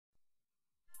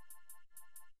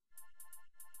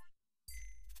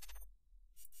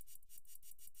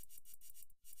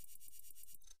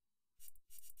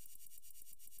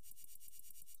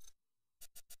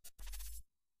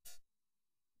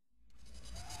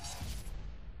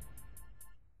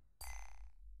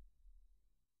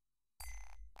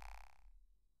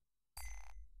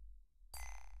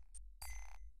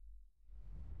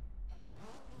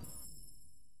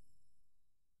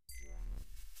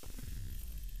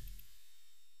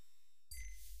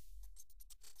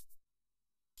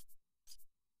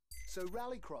So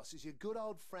rallycross is your good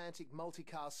old frantic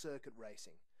multi-car circuit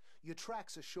racing. Your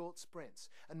tracks are short sprints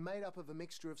and made up of a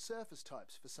mixture of surface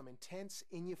types for some intense,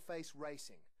 in-your-face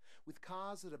racing. With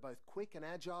cars that are both quick and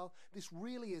agile, this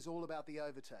really is all about the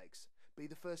overtakes. Be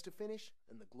the first to finish,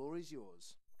 and the glory's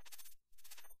yours.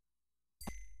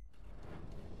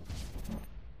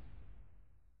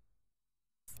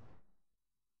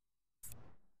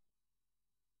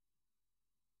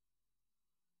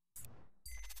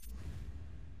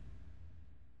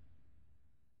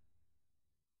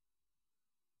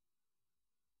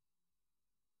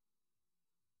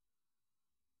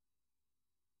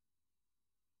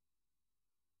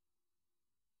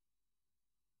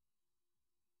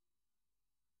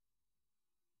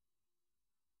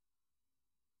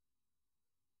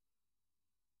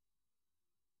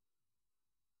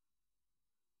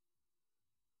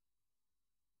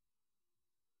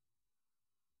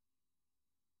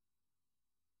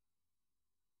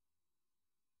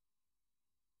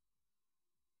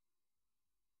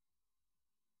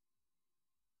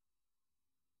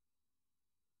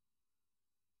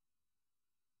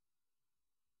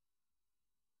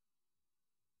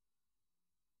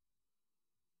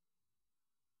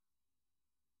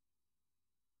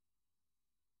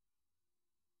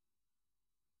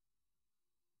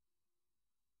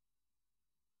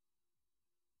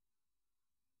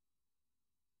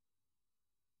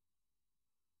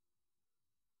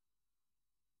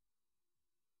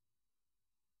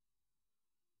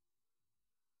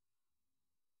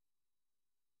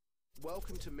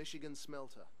 Welcome to Michigan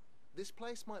Smelter. This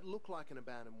place might look like an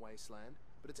abandoned wasteland,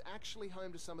 but it's actually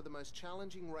home to some of the most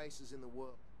challenging races in the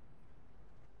world.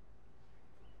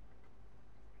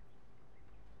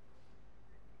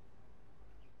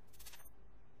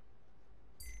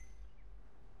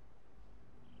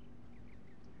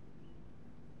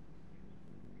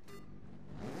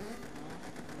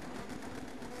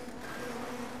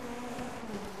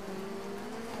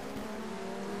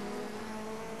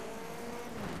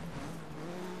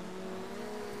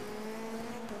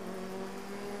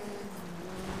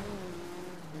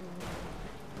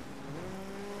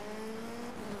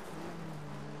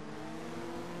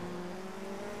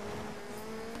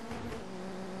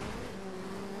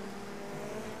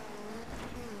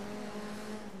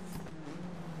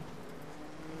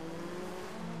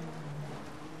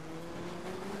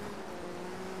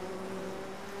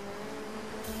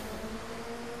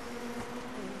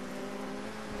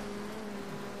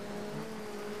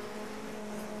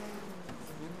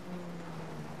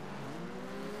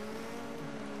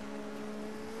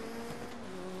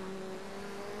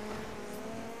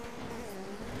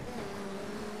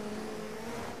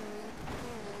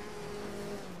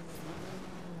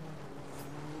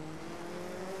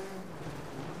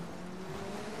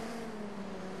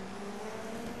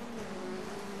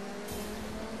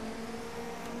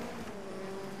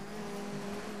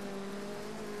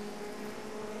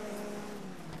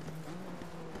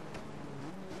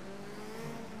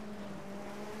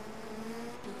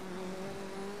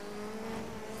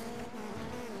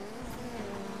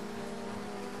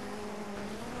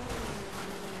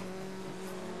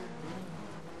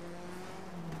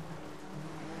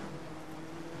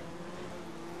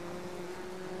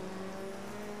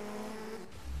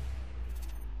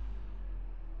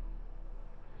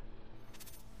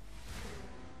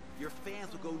 Your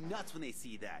fans will go nuts when they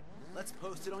see that. Let's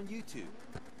post it on YouTube.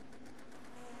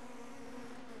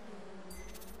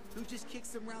 Who just kicked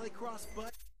some rallycross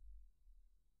butt?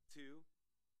 2.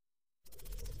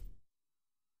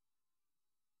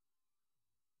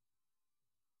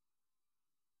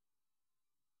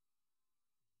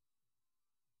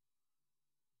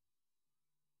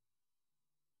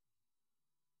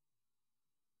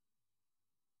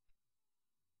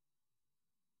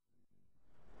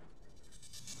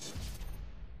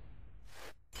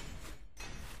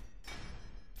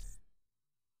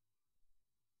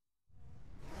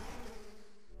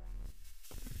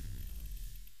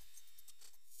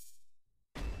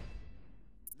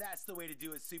 That's the way to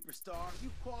do it, superstar. You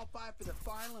qualify for the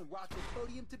final and rock the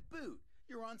podium to boot.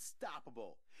 You're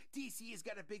unstoppable. DC has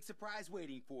got a big surprise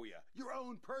waiting for you. Your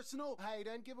own personal... Hey,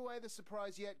 don't give away the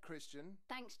surprise yet, Christian.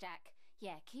 Thanks, Jack.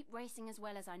 Yeah, keep racing as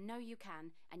well as I know you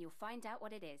can, and you'll find out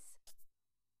what it is.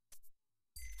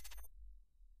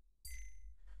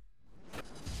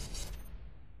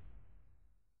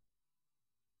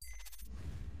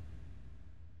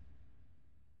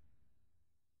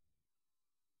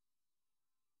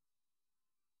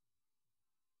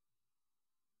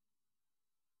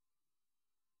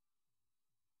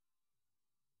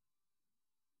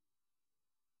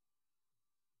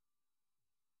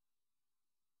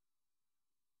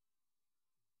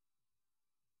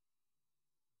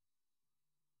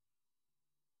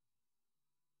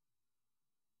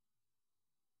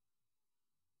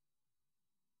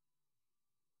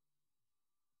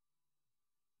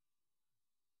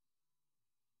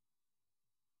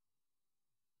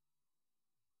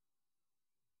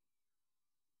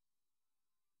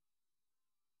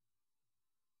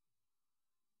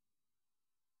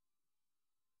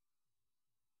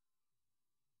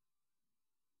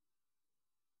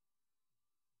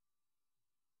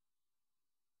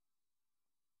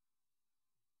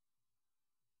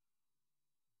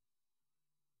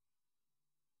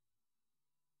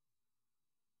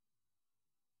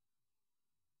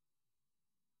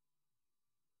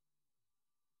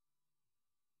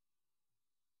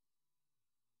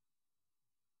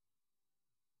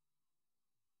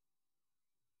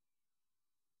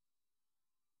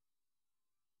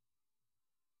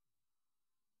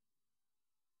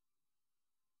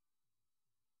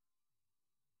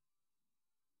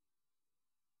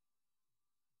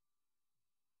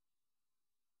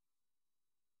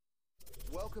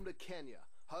 Welcome to Kenya,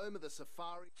 home of the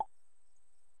safari.